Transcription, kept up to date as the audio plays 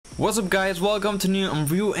What's up guys, welcome to new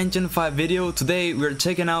Unreal Engine 5 video. Today we're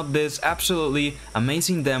checking out this absolutely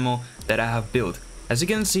amazing demo that I have built. As you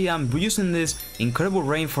can see, I'm using this incredible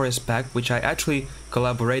Rainforest pack, which I actually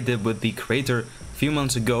collaborated with the creator a few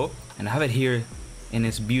months ago, and I have it here in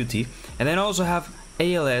its beauty. And then I also have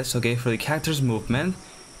ALS, okay, for the character's movement,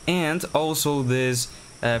 and also this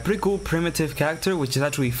pretty cool primitive character, which is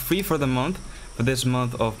actually free for this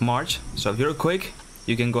month of March. So if you're quick,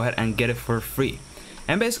 you can go ahead and get it for free.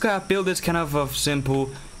 And basically I built this kind of a simple,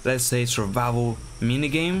 let's say, survival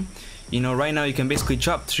minigame. You know, right now you can basically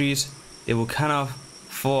chop trees, it will kind of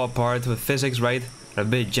fall apart with physics, right? A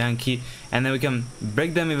bit janky, and then we can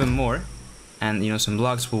break them even more, and you know, some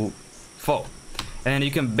logs will fall. And then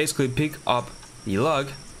you can basically pick up the log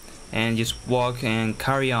and just walk and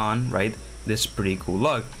carry on, right? This pretty cool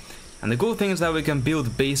log. And the cool thing is that we can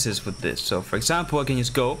build bases with this. So for example, I can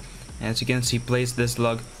just go, as you can see, place this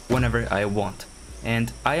log whenever I want.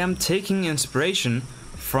 And I am taking inspiration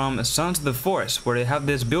from Sons of the Forest, where they have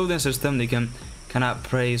this building system. They can kind of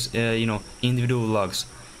place, you know, individual logs.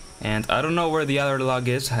 And I don't know where the other log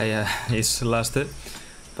is. I just lost it.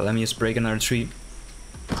 But let me just break another tree.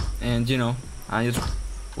 And you know, I just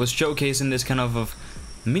was showcasing this kind of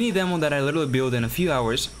mini demo that I literally built in a few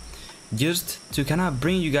hours, just to kind of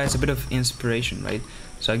bring you guys a bit of inspiration, right?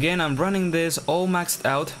 So again, I'm running this all maxed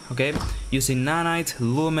out, okay, using nanite,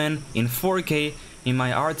 lumen in 4K in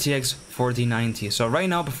my RTX 4090. So right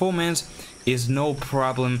now performance is no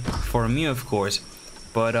problem for me, of course,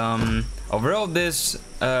 but overall this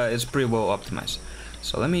is pretty well optimized.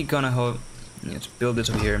 So let me let's build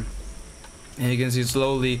this over here, and you can see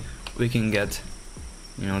slowly we can get,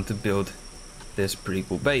 you know, to build this pretty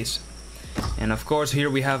cool base. And of course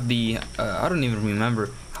here we have the I don't even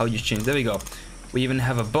remember how you change. There we go. We even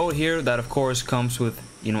have a boat here that of course comes with,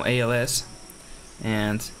 you know, ALS,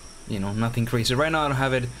 and you know, nothing crazy. Right now I don't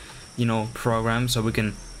have it, you know, programmed so we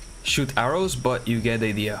can shoot arrows, but you get the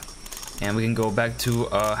idea. And we can go back to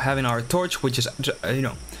having our torch, which is you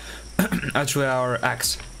know, actually our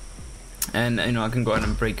axe. And you know, I can go ahead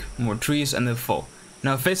and break more trees and they'll fall.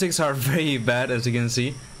 Now physics are very bad, as you can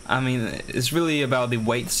see. I mean, it's really about the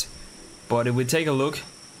weights. But if we take a look,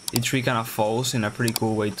 the tree kind of falls in a pretty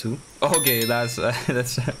cool way too. Okay, that's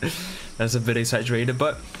a bit exaggerated,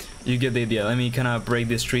 but you get the idea. Let me kind of break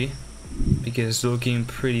this tree because it's looking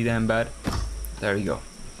pretty damn bad. There you go.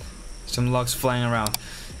 Some logs flying around,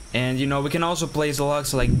 and you know, we can also place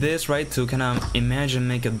logs like this, right, to kind of imagine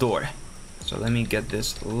make a door. So let me get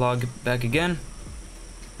this log back again,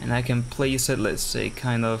 and I can place it, let's say,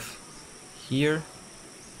 kind of here.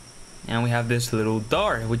 And we have this little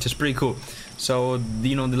door, which is pretty cool. So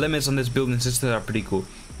you know, the limits on this building system are pretty cool.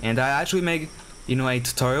 And I actually made, you know, a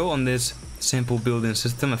tutorial on this simple building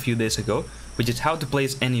system a few days ago, which is how to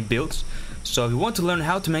place any builds. So if you want to learn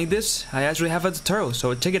how to make this, I actually have a tutorial,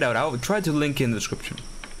 so check it out. I'll try to link in the description.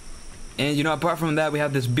 And you know, apart from that, we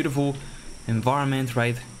have this beautiful environment,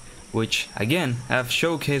 right, which again, I've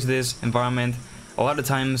showcased this environment a lot of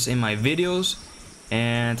times in my videos,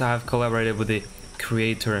 and I have collaborated with the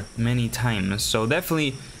creator many times. So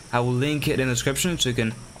definitely I will link it in the description so you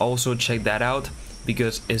can also check that out,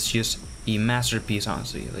 because it's just a masterpiece,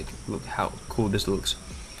 honestly. Like, look how cool this looks.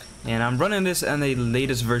 And I'm running this in the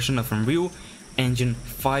latest version of Unreal Engine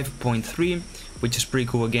 5.3, which is pretty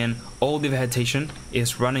cool. Again, all the vegetation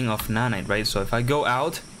is running off nanite, right? So if I go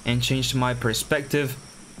out and change my perspective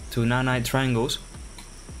to nanite triangles,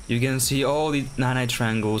 you can see all the nanite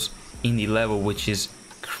triangles in the level, which is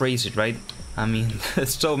crazy, right? I mean,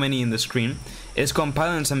 there's so many in the screen. It's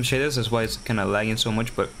compiling some shaders, that's why it's kind of lagging so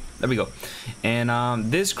much, but there we go.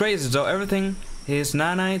 And this is crazy. So everything is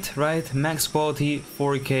nanite, right? Max quality,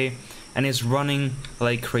 4K, and it's running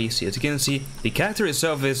like crazy. As you can see, the character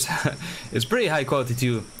itself is is pretty high quality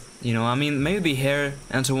too. You know, I mean, maybe the hair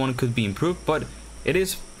and so on could be improved, but it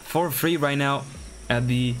is for free right now at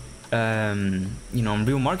the you know,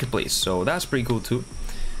 Unreal Marketplace, so that's pretty cool too.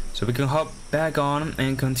 So we can hop back on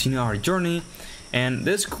and continue our journey. And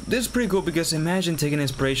this is pretty cool, because imagine taking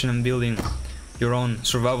inspiration and building your own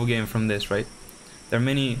survival game from this, right? There are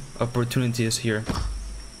many opportunities here.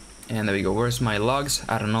 And there we go. Where's my logs?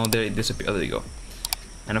 I don't know, they disappear. Oh, there you go.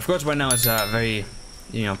 And of course right now it's a very,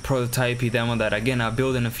 you know, prototypey demo that again I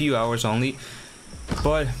built in a few hours only.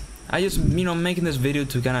 But I just, you know, making this video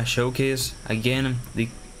to kind of showcase again the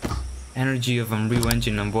energy of Unreal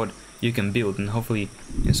Engine and what you can build, and hopefully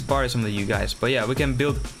inspire some of you guys. But yeah, we can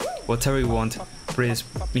build whatever we want,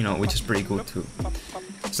 you know, which is pretty cool too.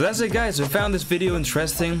 So that's it guys, if you found this video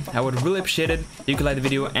interesting, I would really appreciate it. You can like the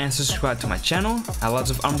video and subscribe to my channel. I have lots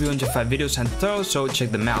of Unreal Engine 5 videos and tutorials, so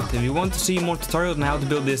check them out. If you want to see more tutorials on how to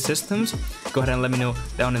build these systems, go ahead and let me know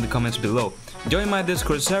down in the comments below. Join my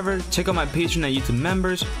Discord server, check out my Patreon and YouTube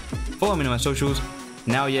members, follow me on my socials.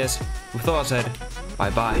 Now yes, with all that said, bye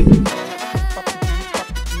bye.